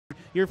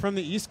you're from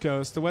the East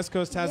Coast. The West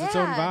Coast has its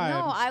own vibe.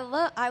 No,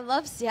 I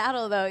love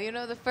Seattle though. You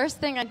know, the first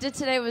thing I did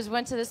today was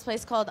went to this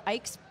place called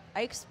Ike's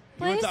place.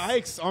 You went to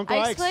Ike's, Uncle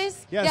Ike's.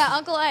 Place? Yes. Yeah,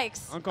 Uncle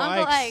Ike's. Uncle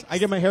Ike's. I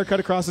get my hair cut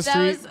across the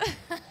street.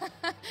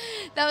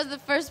 That was the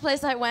first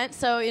place I went.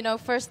 So, you know,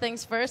 first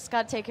things first,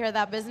 got to take care of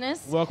that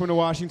business. Welcome to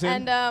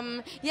Washington.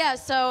 And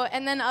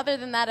and then other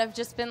than that, I've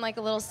just been like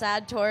a little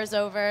sad tour's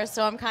over.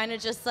 So I'm kind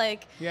of just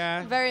like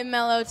very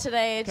mellow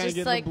today, kinda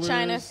just like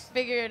trying to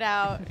figure it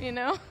out, you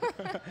know?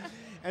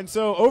 And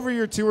so over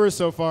your tour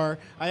so far,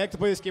 I like to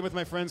play this game with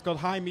my friends called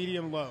High,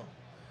 Medium, Low.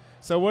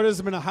 So what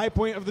has been a high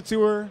point of the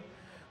tour?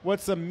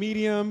 What's a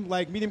medium?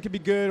 Like medium can be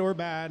good or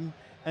bad.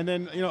 And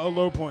then, you know, a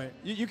low point.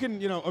 You can,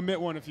 you know,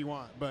 omit one if you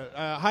want. But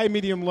high,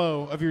 medium,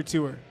 low of your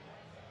tour.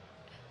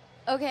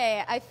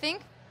 Okay, I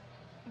think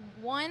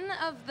one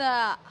of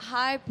the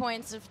high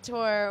points of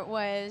tour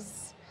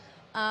was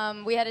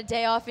we had a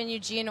day off in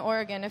Eugene,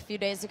 Oregon a few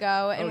days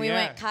ago. And we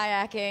went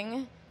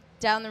kayaking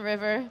down the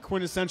river.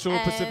 Quintessential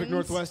Pacific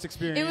Northwest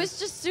experience. It was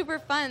just super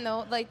fun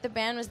though. Like the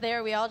band was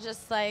there. We all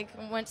just like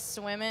went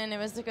swimming. It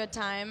was a good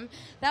time.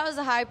 That was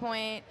a high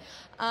point.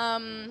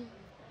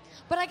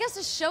 But I guess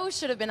a show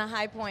should have been a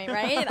high point,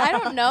 right? I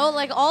don't know.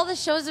 Like all the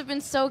shows have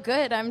been so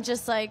good. I'm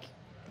just like,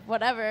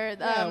 whatever.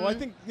 Yeah, well, I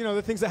think, you know,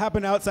 the things that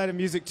happen outside of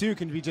music too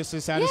can be just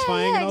as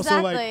satisfying and also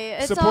exactly.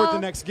 like support the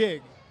next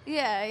gig.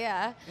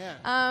 Yeah.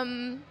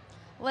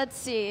 Let's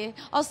see.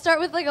 I'll start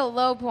with like a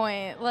low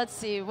point. Let's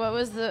see. What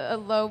was a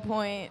low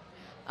point?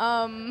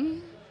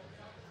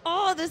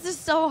 Oh, this is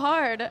so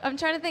hard. I'm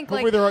trying to think.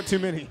 Hopefully there aren't too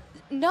many.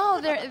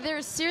 No,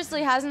 there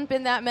seriously hasn't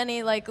been that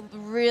many like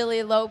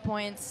really low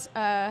points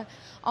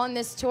on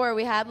this tour.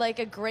 We had like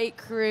a great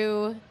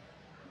crew,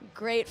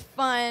 great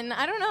fun.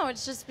 I don't know.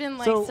 It's just been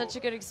like such a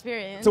good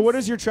experience. So what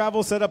is your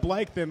travel setup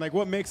like then? Like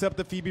what makes up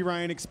the Phoebe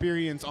Ryan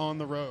experience on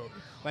the road?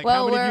 Like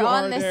well, how many of you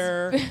are this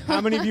there?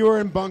 How many of you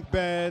are in bunk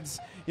beds?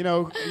 You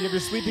know, you have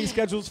your sleeping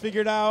schedules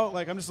figured out?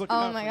 Like I'm just looking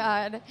Oh my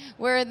God.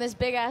 We're in this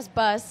big ass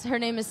bus. Her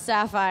name is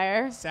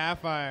Sapphire.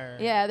 Sapphire.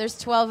 Yeah, there's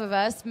 12 of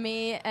us,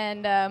 me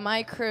and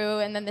my crew,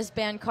 and then this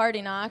band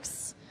Cardi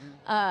Knox.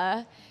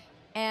 It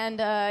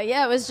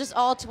was just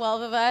all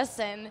 12 of us,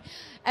 and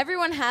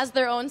everyone has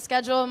their own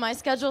schedule. My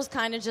schedule's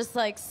kind of just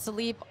like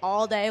sleep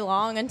all day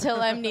long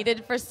until I'm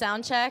needed for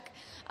sound check.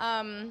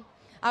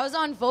 I was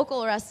on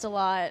vocal rest a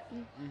lot,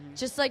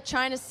 just like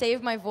trying to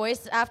save my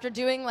voice after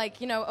doing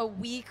like, you know, a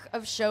week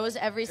of shows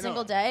every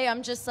single day.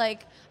 I'm just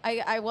like,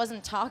 I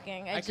wasn't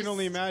talking. I can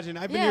only imagine.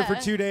 I've been here for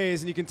 2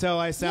 days and you can tell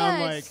I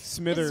sound like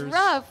Smithers. It's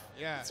rough.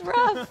 Yeah. It's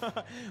rough.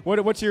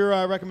 What's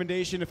your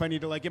recommendation if I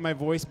need to like get my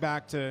voice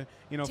back to,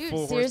 you know,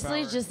 full seriously,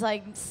 horsepower? just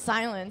like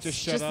silence. Just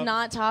shut up.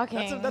 Not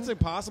talking. That's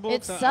impossible.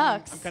 It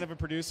sucks. I'm kind of a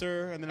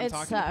producer and then I'm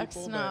talking to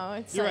people. No,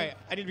 it's you're right.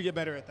 I need to get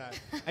better at that.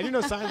 I do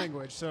know sign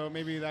language, so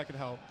maybe that could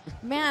help.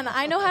 Man,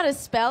 I know how to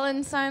spell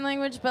in sign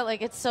language, but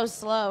like it's so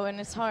slow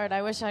and it's hard.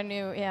 I wish I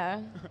knew.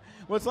 Yeah.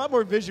 Well, it's a lot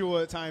more visual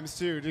at times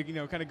too. To, you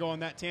know, kind of go on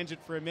that tangent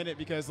for a minute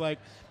because, like,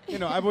 you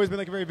know, I've always been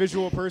like a very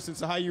visual person.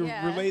 So how you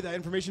relate that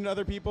information to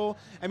other people?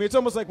 I mean, it's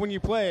almost like when you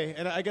play.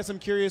 And I guess I'm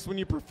curious when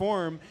you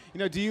perform. You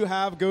know, do you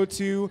have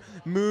go-to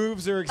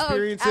moves or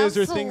experiences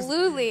or things?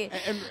 Absolutely.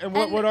 And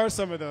what are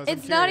some of those?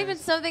 It's not even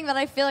something that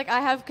I feel like I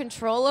have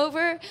control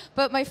over.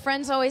 But my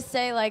friends always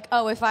say like,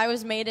 oh, if I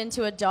was made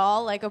into a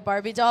doll, like a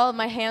Barbie doll,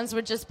 my hands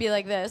would just be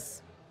like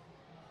this.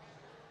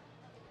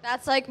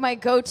 That's like my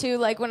go-to,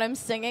 like when I'm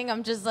singing,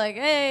 I'm just like,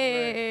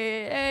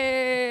 hey,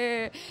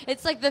 hey.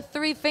 It's like the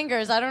 3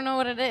 fingers. I don't know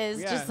what it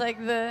is. Yeah. Just like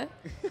the,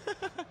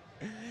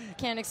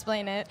 can't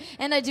explain it.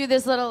 And I do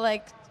this little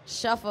like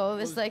shuffle,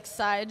 this like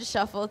side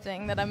shuffle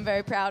thing that I'm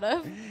very proud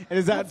of. And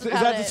is that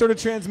to sort of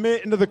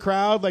transmit into the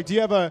crowd? Like, do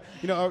you have a,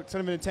 you know,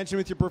 sort of an intention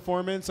with your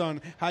performance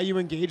on how you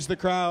engage the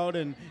crowd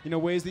and, you know,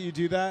 ways that you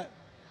do that?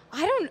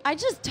 I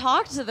just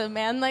talk to them,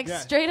 man. Like,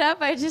 straight up,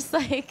 I just,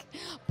 like,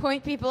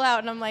 point people out,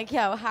 and I'm like,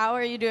 yo, how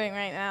are you doing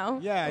right now?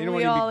 Yeah, you are don't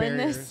we want all to be in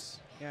barriers. this?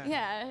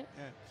 Yeah.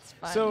 It's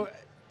fun. So,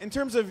 in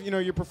terms of, you know,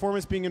 your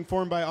performance being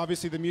informed by,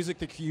 obviously, the music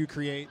that you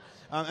create,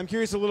 I'm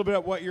curious a little bit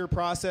about what your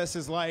process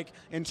is like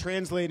in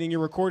translating your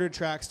recorded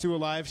tracks to a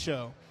live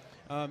show.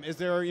 Is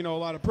there, you know, a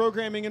lot of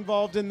programming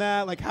involved in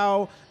that? Like,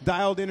 how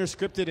dialed in or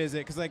scripted is it?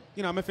 Because, like,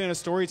 you know, I'm a fan of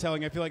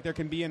storytelling. I feel like there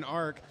can be an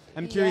arc.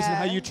 I'm curious in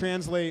how you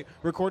translate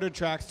recorded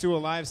tracks to a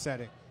live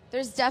setting.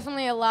 There's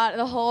definitely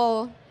the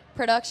whole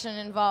production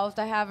involved.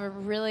 I have a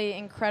really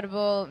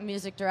incredible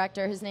music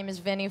director. His name is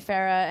Vinny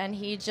Farah, and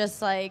he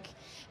just, like,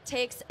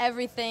 takes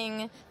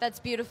everything that's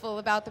beautiful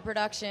about the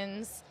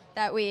productions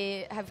that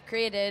we have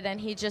created,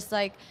 and he just,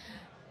 like,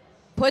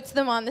 puts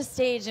them on the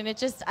stage, and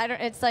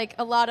it's like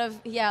a lot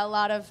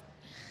of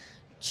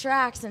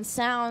tracks and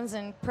sounds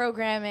and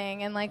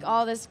programming and like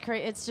all this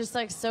it's just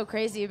like so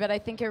crazy, but I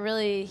think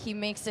he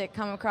makes it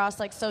come across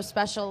like so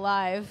special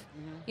live.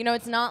 You know,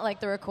 it's not like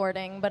the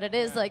recording, but it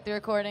is like the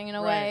recording in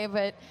a way,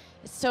 but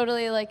it's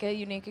totally like a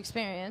unique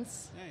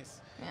experience.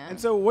 Nice. Yeah. And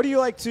so what do you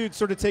like to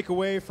sort of take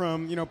away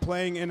from, you know,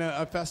 playing in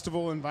a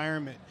festival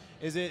environment?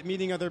 Is it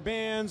meeting other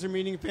bands or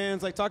meeting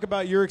fans? Like, talk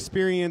about your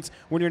experience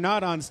when you're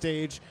not on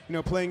stage, you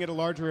know, playing at a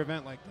larger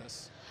event like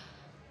this.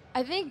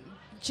 I think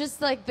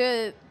just like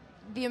the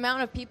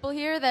amount of people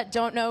here that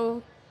don't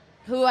know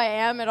who I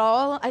am at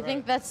all. I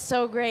think that's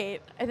so great.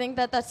 I think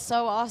that that's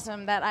so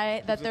awesome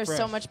that there's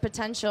so much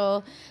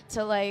potential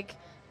to like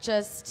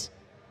just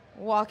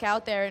walk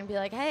out there and be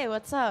like, hey,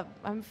 what's up?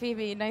 I'm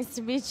Phoebe. Nice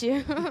to meet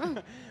you.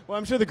 Well,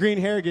 I'm sure the green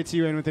hair gets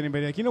you in with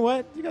anybody. Like, you know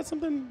what? You got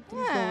something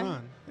going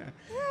on.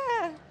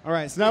 Yeah. All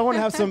right, so now I want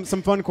to have some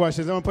fun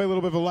questions. I want to play a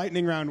little bit of a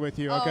lightning round with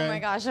you, okay? Oh my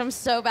gosh, I'm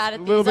so bad at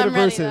these. A little bit of I'm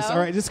ready, verses. though. All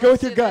right, just go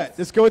with your gut.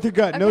 Just go with your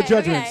gut. No Okay,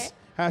 judgments.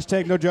 okay.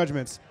 Hashtag no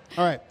judgments.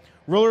 All right,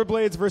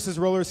 rollerblades versus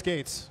roller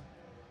skates.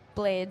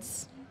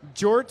 Blades.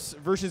 Jorts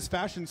versus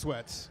fashion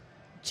sweats.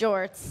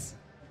 Jorts.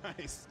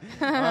 Nice.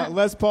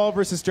 Les Paul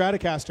versus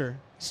Stratocaster.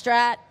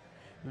 Strat.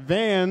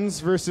 Vans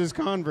versus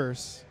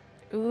Converse.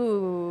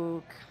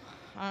 Ooh.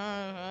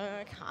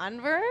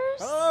 Converse?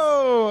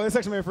 Oh, that's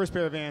actually my first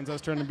pair of Vans. I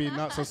was trying to be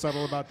not so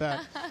subtle about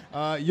that.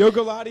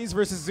 Yoga Lattes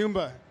versus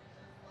Zumba.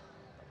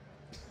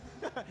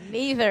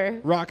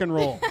 Neither. Rock and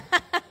roll.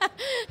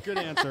 Good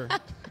answer.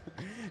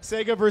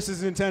 Sega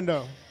versus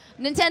Nintendo.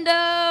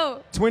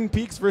 Nintendo. Twin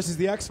Peaks versus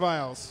the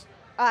X-Files.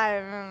 I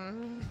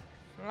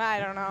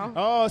don't know.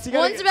 Oh, so you got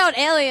One's about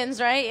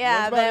aliens, right?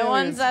 Yeah, One's about the aliens.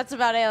 ones that's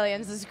about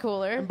aliens is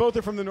cooler. And both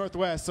are from the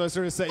Northwest, so I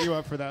sort of set you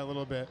up for that a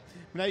little bit.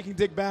 Now you can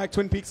dig back.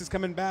 Twin Peaks is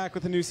coming back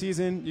with a new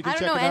season. You can I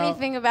check don't know it out.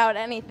 anything about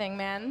anything,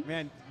 man.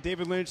 Man,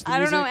 David Lynch, the I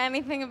don't music. know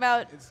anything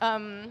about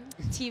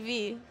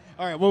TV.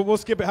 All right, well, we'll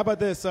skip it. How about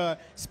this?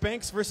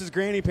 Spanx versus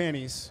Granny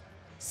Panties.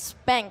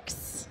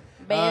 Spanx,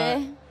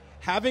 baby.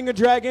 Having a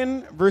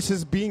dragon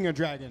versus being a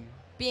dragon.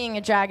 Being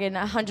a dragon,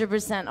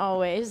 100%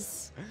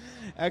 always.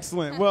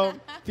 Excellent. Well,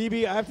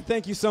 Phoebe, I have to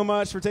thank you so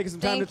much for taking some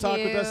time to talk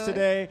with us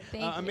today.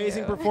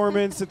 Amazing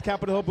performance at the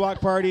Capitol Hill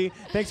Block Party.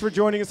 Thanks for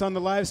joining us on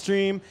the live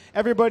stream.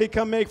 Everybody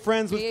come make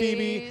friends with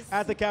Phoebe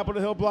at the Capitol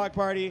Hill Block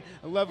Party.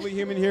 A lovely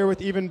human here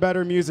with even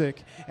better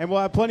music. And we'll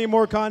have plenty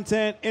more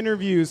content,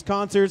 interviews,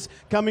 concerts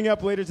coming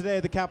up later today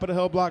at the Capitol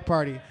Hill Block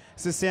Party.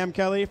 This is Sam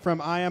Kelly from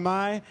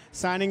IMI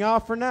signing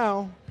off for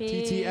now.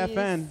 Peace.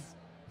 TTFN.